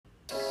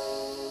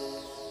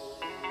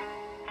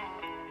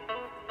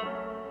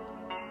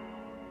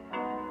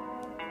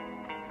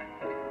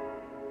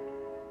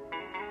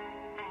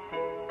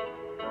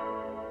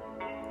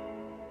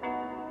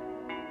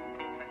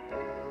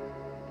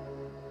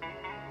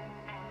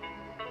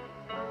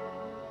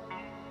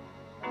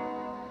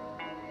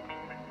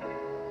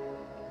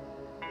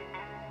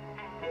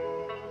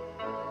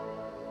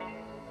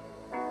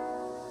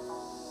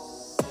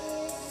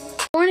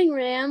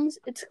Elections.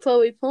 It's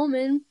Chloe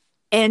Pullman.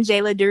 And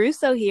Jayla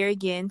DeRusso here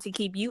again to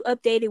keep you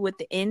updated with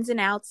the ins and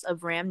outs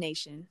of Ram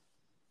Nation.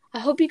 I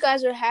hope you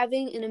guys are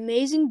having an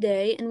amazing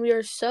day, and we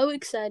are so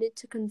excited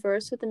to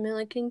converse with the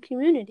Milliken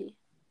community.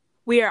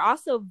 We are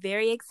also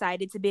very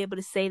excited to be able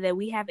to say that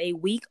we have a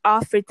week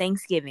off for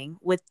Thanksgiving.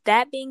 With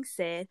that being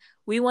said,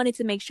 we wanted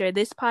to make sure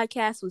this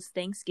podcast was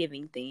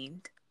Thanksgiving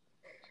themed.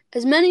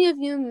 As many of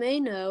you may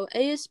know,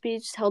 ASB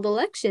just held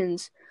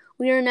elections.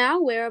 We are now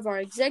aware of our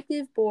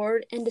executive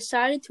board and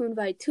decided to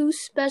invite two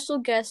special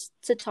guests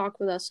to talk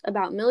with us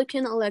about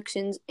Milliken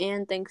elections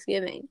and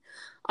Thanksgiving.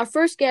 Our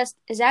first guest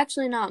is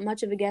actually not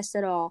much of a guest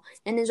at all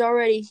and is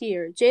already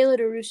here. Jayla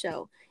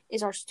DeRusso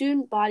is our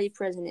student body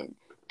president,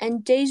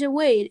 and Deja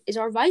Wade is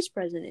our vice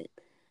president.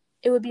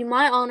 It would be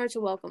my honor to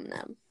welcome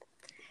them.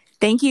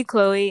 Thank you,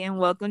 Chloe, and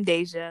welcome,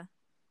 Deja.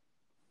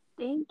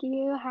 Thank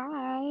you.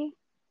 Hi.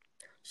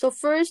 So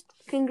first,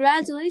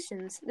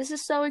 congratulations. This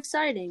is so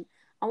exciting.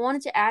 I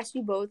wanted to ask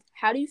you both,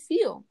 how do you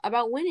feel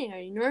about winning? Are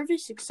you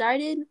nervous,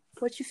 excited?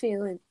 What you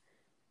feeling?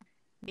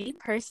 Me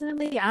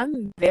personally,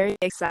 I'm very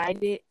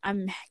excited.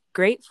 I'm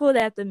grateful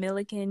that the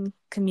Milliken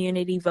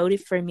community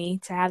voted for me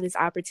to have this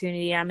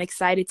opportunity. I'm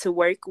excited to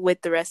work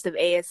with the rest of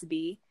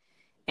ASB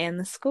and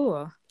the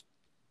school.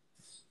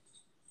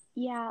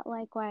 Yeah,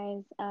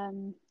 likewise.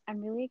 I'm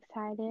really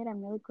excited.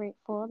 I'm really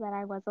grateful that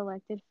I was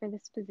elected for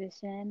this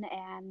position,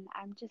 and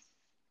I'm just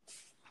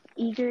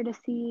eager to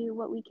see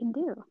what we can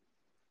do.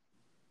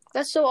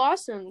 That's so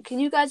awesome.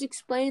 Can you guys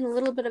explain a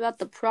little bit about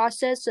the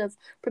process of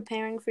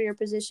preparing for your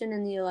position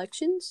in the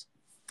elections?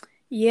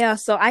 Yeah,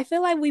 so I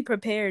feel like we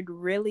prepared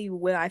really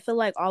well. I feel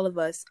like all of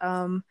us.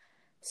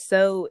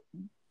 So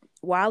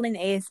while in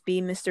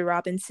ASB, Mr.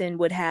 Robinson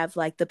would have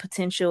like the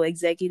potential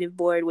executive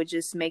board, which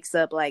just makes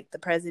up like the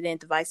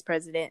president, the vice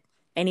president,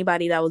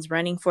 anybody that was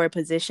running for a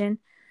position.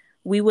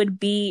 We would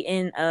be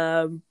in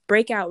a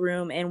breakout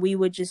room and we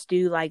would just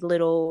do like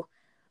little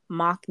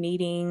mock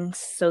meetings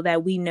so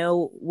that we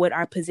know what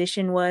our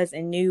position was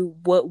and knew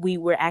what we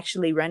were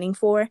actually running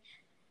for.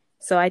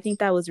 So I think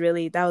that was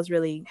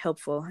really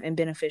helpful and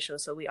beneficial.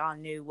 So we all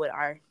knew what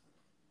our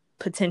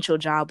potential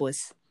job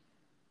was.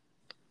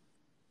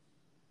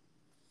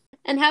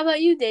 And how about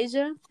you,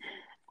 Deja?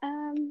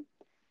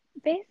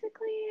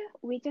 Basically,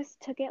 we just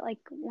took it like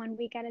 1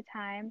 week at a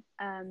time.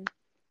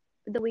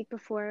 The week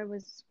before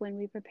was when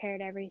we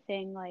prepared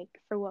everything like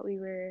for what we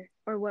were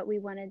or what we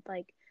wanted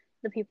like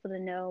the people to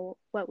know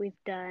what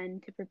we've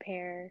done to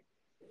prepare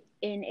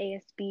in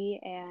ASB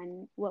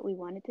and what we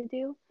wanted to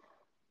do.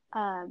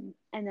 And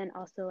then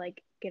also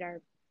like get our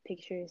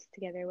pictures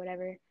together,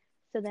 whatever.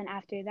 So then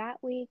after that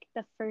week,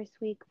 the first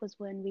week was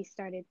when we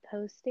started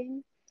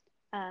posting.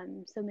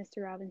 So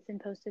Mr. Robinson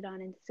posted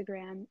on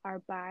Instagram our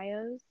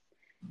bios,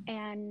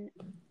 and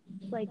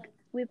like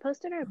we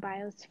posted our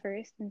bios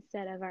first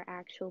instead of our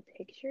actual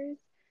pictures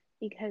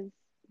because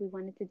we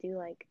wanted to do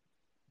like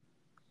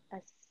a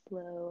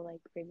slow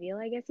like reveal,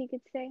 I guess you could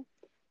say.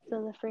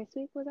 So the first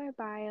week was our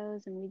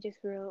bios, and we just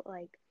wrote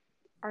like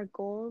our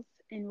goals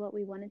and what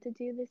we wanted to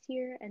do this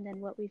year, and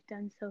then what we've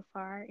done so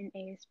far in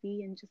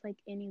ASB, and just like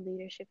any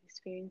leadership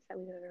experience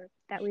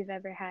that we've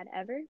ever had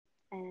ever.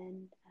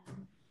 And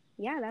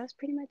yeah, that was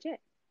pretty much it.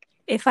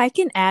 If I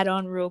can add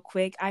on real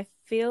quick, I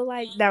feel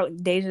like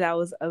that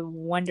was a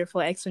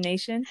wonderful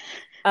explanation.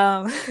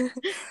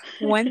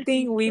 One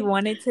thing we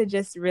wanted to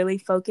just really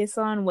focus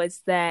on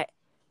was that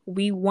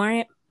we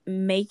weren't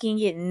making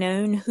it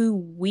known who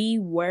we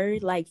were,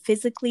 like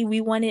physically. We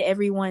wanted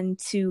everyone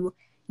to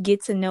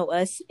get to know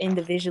us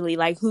individually,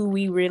 like who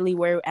we really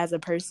were as a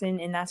person.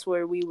 And that's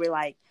where we were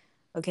like,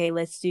 okay,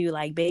 let's do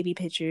like baby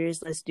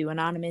pictures. Let's do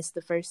anonymous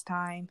the first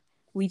time.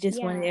 We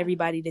just wanted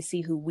everybody to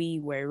see who we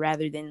were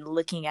rather than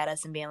looking at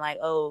us and being like,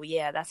 oh,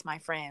 yeah, that's my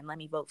friend. Let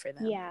me vote for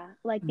them. Yeah,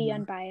 like the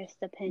unbiased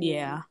opinion.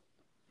 Yeah.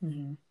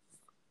 Mm-hmm.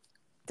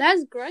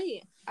 That's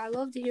great. I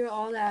love to hear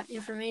all that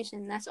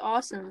information. That's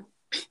awesome.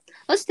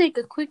 Let's take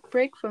a quick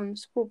break from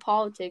school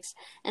politics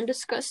and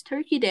discuss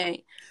Turkey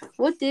Day.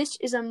 What dish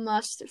is a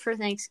must for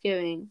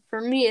Thanksgiving? For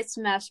me, it's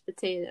mashed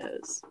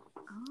potatoes.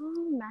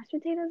 Oh, mashed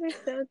potatoes are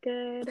so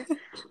good.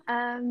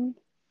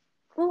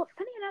 Well,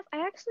 funny enough,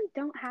 I actually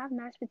don't have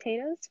mashed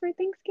potatoes for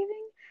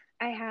Thanksgiving.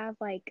 I have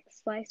like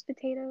sliced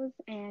potatoes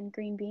and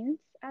green beans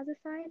as a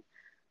side.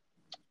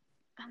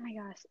 Oh my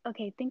gosh.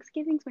 Okay,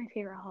 Thanksgiving's my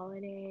favorite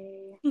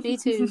holiday. Me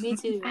too.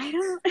 I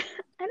don't know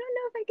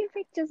if I can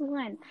pick just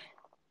one.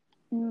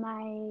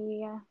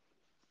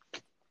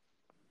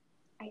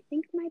 I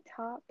think my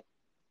top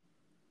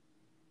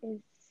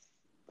is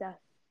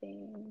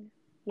stuffing.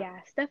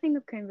 Yeah, stuffing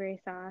with cranberry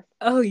sauce.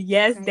 Oh,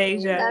 yes,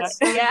 Deja. That's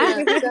so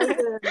good.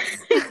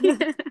 So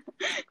good.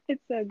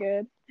 It's so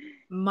good.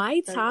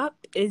 My top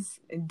is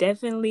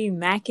definitely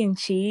mac and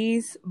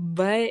cheese,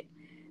 but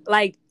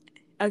like,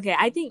 okay,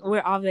 I think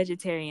we're all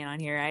vegetarian on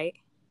here, right?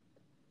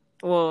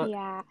 Well,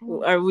 yeah,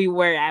 or we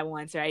were at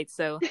once, right?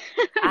 So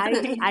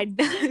I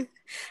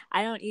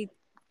don't eat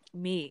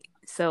meat.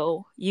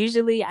 So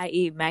usually I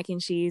eat mac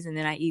and cheese and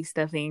then I eat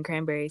stuffing and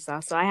cranberry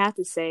sauce. So I have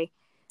to say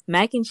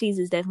mac and cheese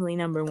is definitely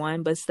number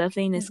one, but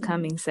stuffing is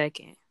coming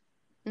second.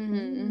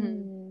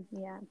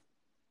 Yeah.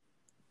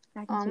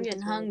 Mac Oh, and I'm cheese getting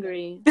is really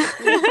hungry.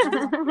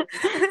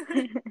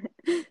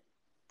 good.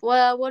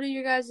 Well, what are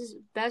your guys'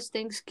 best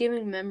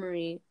Thanksgiving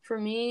memory? For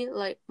me,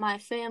 like my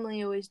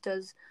family always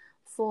does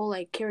full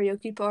like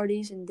karaoke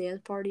parties and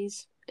dance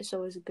parties. It's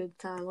always a good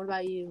time. What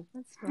about you?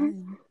 That's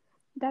fun.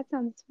 That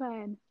sounds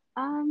fun.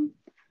 Um,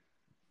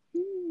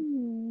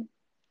 hmm.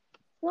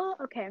 Well,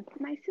 okay.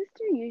 My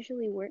sister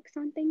usually works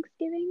on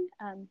Thanksgiving,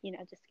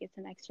 just to get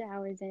some extra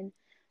hours in.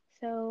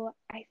 So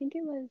I think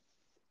it was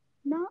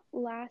not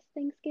last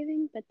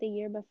Thanksgiving, but the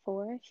year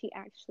before, she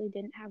actually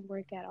didn't have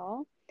work at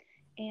all.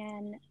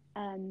 And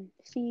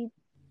she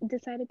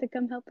decided to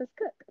come help us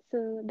cook.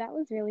 So that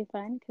was really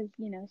fun because,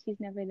 she's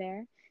never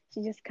there.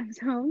 She just comes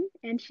home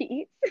and she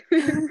eats.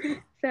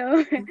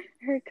 So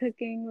her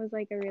cooking was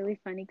like a really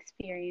fun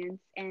experience.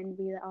 And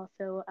we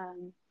also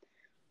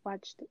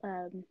watched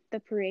the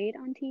parade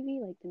on TV,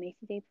 like the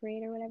Macy Day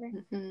Parade or whatever.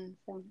 Mm-hmm.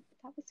 So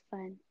that was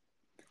fun.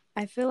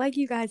 I feel like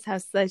you guys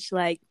have such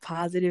like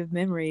positive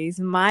memories.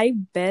 My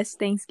best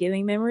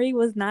Thanksgiving memory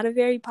was not a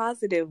very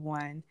positive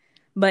one,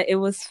 but it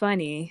was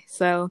funny.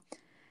 So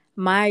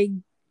my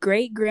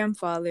great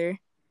grandfather,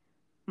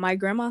 my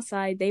grandma's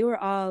side, they were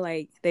all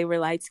like they were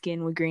light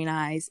skinned with green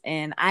eyes,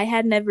 and I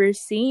had never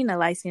seen a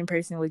light skinned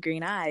person with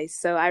green eyes.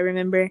 So I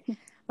remember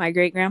my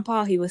great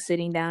grandpa, he was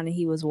sitting down and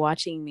he was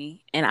watching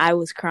me, and I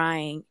was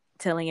crying,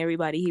 telling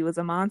everybody he was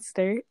a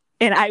monster,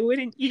 and I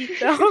wouldn't eat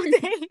the whole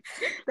day.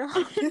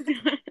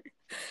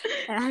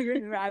 And I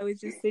remember I was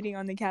just sitting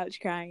on the couch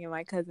crying, and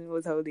my cousin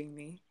was holding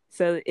me.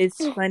 So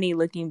it's funny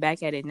looking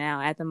back at it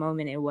now. At the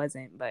moment, it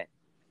wasn't, but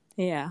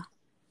yeah.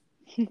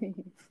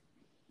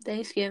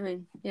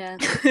 Thanksgiving, yeah.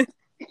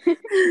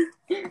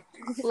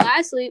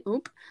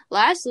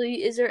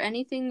 Lastly, is there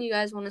anything you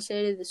guys want to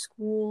say to the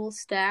school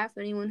staff,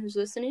 anyone who's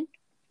listening?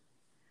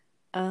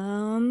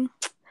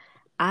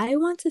 I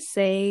want to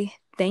say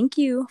thank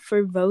you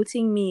for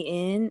voting me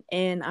in,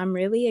 and I'm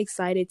really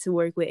excited to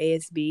work with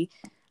ASB.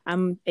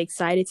 I'm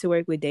excited to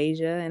work with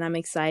Deja, and I'm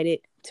excited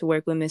to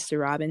work with Mr.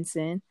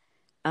 Robinson.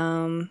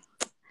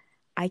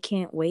 I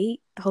can't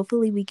wait.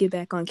 Hopefully we get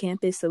back on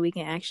campus so we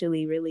can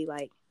actually really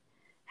like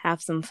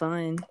have some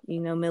fun.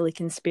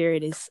 Milliken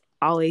spirit is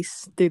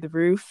always through the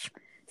roof.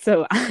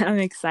 So I'm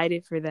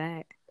excited for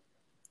that.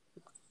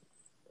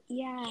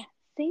 Yeah,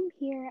 same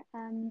here.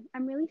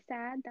 I'm really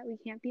sad that we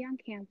can't be on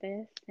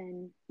campus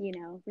and,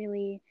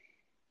 really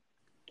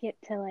get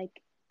to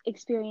like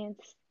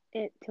experience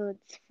it to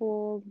its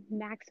full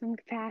maximum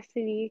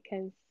capacity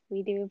because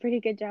we do a pretty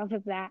good job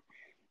of that.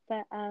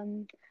 But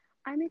I'm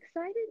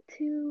excited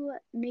to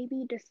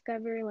maybe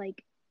discover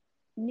like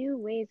new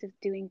ways of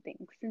doing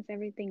things since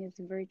everything is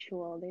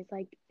virtual. There's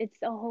like it's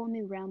a whole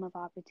new realm of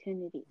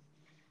opportunities.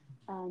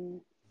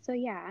 Um, so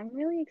yeah, I'm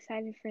really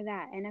excited for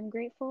that, and I'm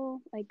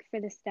grateful like for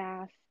the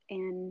staff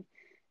and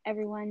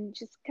everyone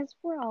just because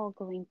we're all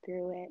going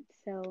through it.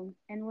 So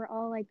and we're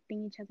all like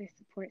being each other's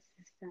support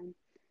system.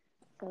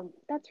 So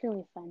that's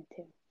really fun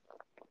too.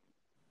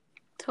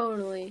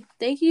 Totally.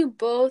 Thank you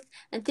both,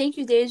 and thank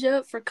you,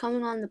 Deja, for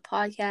coming on the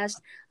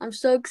podcast. I'm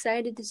so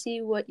excited to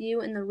see what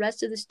you and the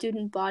rest of the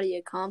student body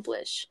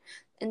accomplish.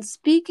 And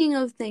speaking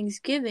of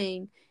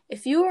Thanksgiving,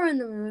 if you are in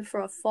the mood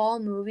for a fall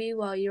movie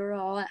while you're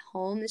all at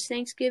home this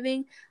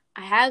Thanksgiving,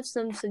 I have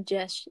some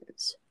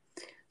suggestions.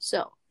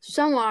 So,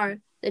 some are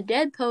The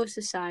Dead Post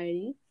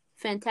Society,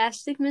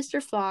 Fantastic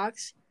Mr.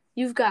 Fox,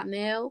 You've Got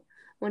Mail,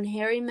 When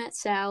Harry Met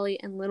Sally,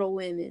 and Little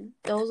Women.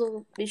 Those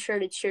will be sure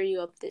to cheer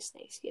you up this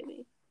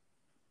Thanksgiving.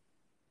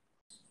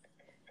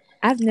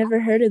 I've never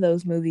heard of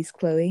those movies,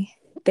 Chloe.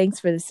 Thanks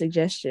for the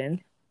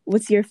suggestion.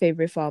 What's your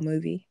favorite fall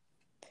movie?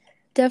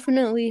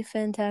 Definitely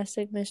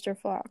Fantastic Mr.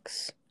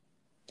 Fox.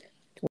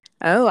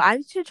 Oh,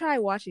 I should try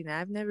watching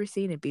that. I've never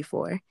seen it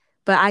before.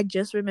 But I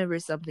just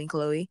remembered something,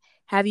 Chloe.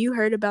 Have you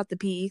heard about the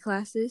PE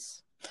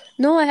classes?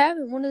 No, I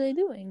haven't. What are they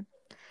doing?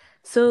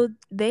 So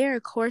they are,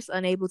 of course,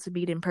 unable to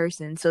meet in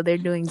person, so they're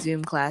doing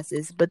Zoom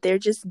classes, but they're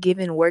just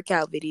given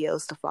workout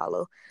videos to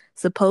follow.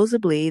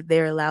 Supposedly,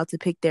 they're allowed to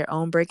pick their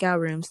own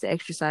breakout rooms to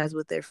exercise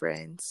with their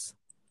friends.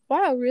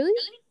 Wow, really?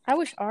 I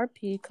wish our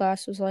PE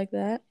class was like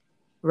that.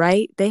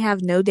 Right? They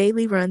have no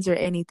daily runs or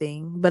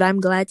anything, but I'm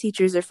glad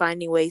teachers are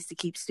finding ways to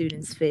keep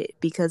students fit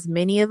because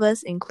many of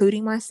us,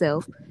 including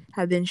myself,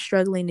 have been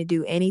struggling to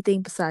do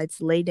anything besides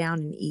lay down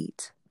and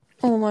eat.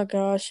 Oh my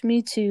gosh,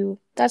 me too.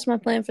 That's my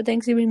plan for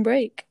Thanksgiving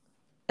break.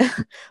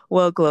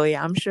 Well, Chloe,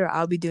 I'm sure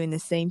I'll be doing the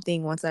same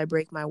thing once I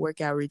break my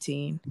workout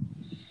routine.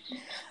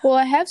 Well,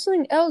 I have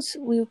something else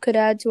we could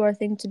add to our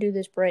thing to do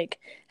this break.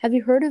 Have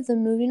you heard of the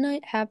movie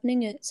night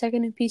happening at 2nd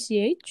and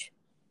PCH?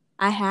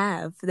 I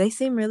have. They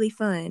seem really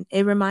fun.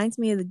 It reminds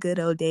me of the good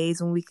old days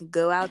when we could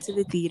go out to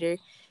the theater.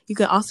 You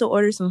can also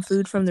order some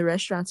food from the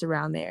restaurants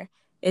around there.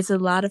 It's a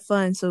lot of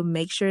fun, so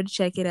make sure to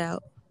check it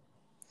out.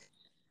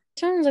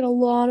 Sounds like a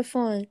lot of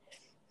fun.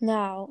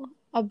 Now,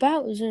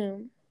 about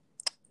Zoom.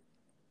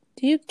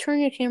 Do you turn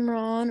your camera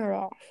on or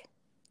off?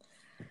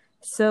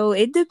 So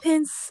it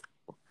depends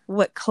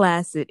what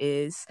class it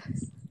is.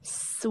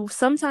 So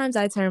sometimes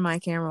I turn my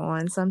camera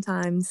on.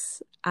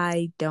 Sometimes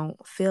I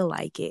don't feel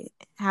like it.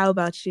 How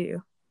about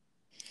you?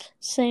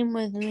 Same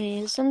with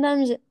me.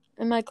 Sometimes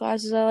in my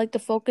classes, I like to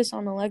focus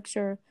on the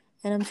lecture,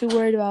 and I'm too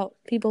worried about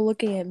people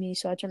looking at me,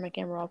 so I turn my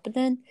camera off. But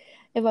then,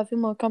 if I feel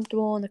more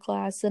comfortable in the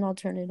class, then I'll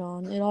turn it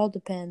on. It all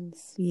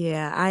depends.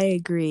 Yeah, I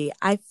agree.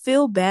 I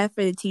feel bad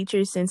for the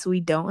teachers since we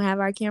don't have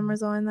our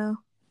cameras on, though.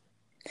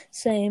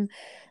 Same.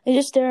 They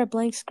just stare at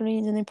blank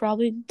screens, and they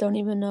probably don't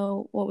even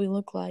know what we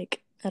look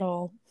like at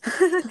all.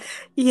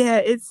 Yeah,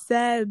 it's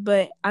sad,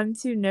 but I'm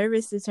too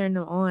nervous to turn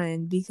them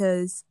on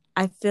because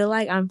I feel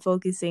like I'm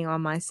focusing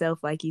on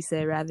myself, like you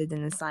said, rather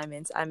than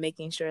assignments. I'm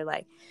making sure,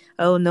 like,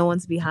 oh, no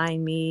one's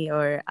behind me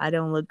or I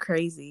don't look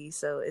crazy.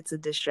 So it's a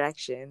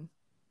distraction.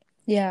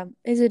 Yeah,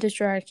 it's a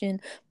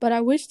distraction. But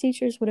I wish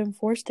teachers would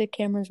enforce the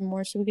cameras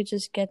more so we could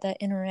just get that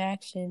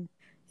interaction.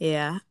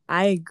 Yeah,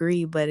 I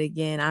agree. But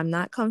again, I'm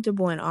not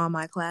comfortable in all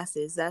my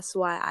classes. That's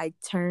why I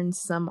turn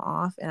some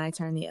off and I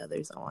turn the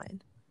others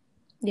on.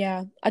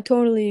 Yeah, I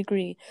totally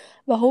agree.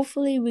 But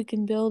hopefully we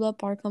can build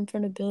up our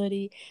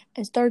comfortability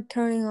and start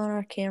turning on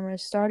our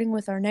cameras, starting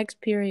with our next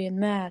period,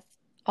 math.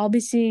 I'll be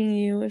seeing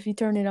you if you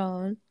turn it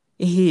on.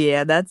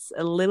 Yeah, that's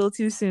a little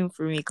too soon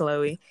for me,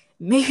 Chloe.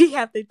 Maybe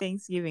after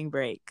Thanksgiving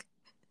break.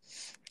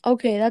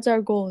 Okay, that's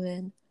our goal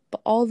then.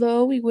 But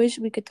although we wish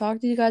we could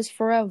talk to you guys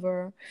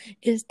forever,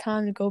 it's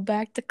time to go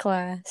back to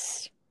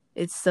class.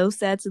 It's so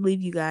sad to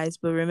leave you guys,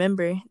 but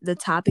remember, the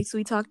topics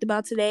we talked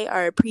about today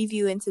are a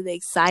preview into the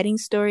exciting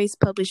stories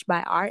published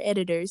by our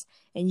editors,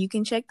 and you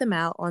can check them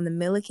out on the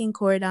Milliken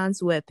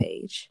Corridon's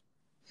webpage.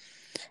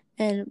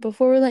 And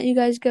before we let you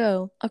guys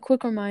go, a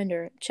quick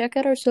reminder, check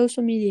out our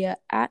social media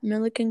at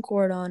Milliken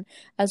Cordon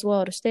as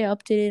well to stay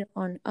updated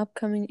on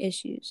upcoming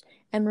issues.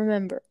 And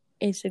remember,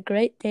 it's a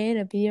great day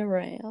to be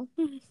around.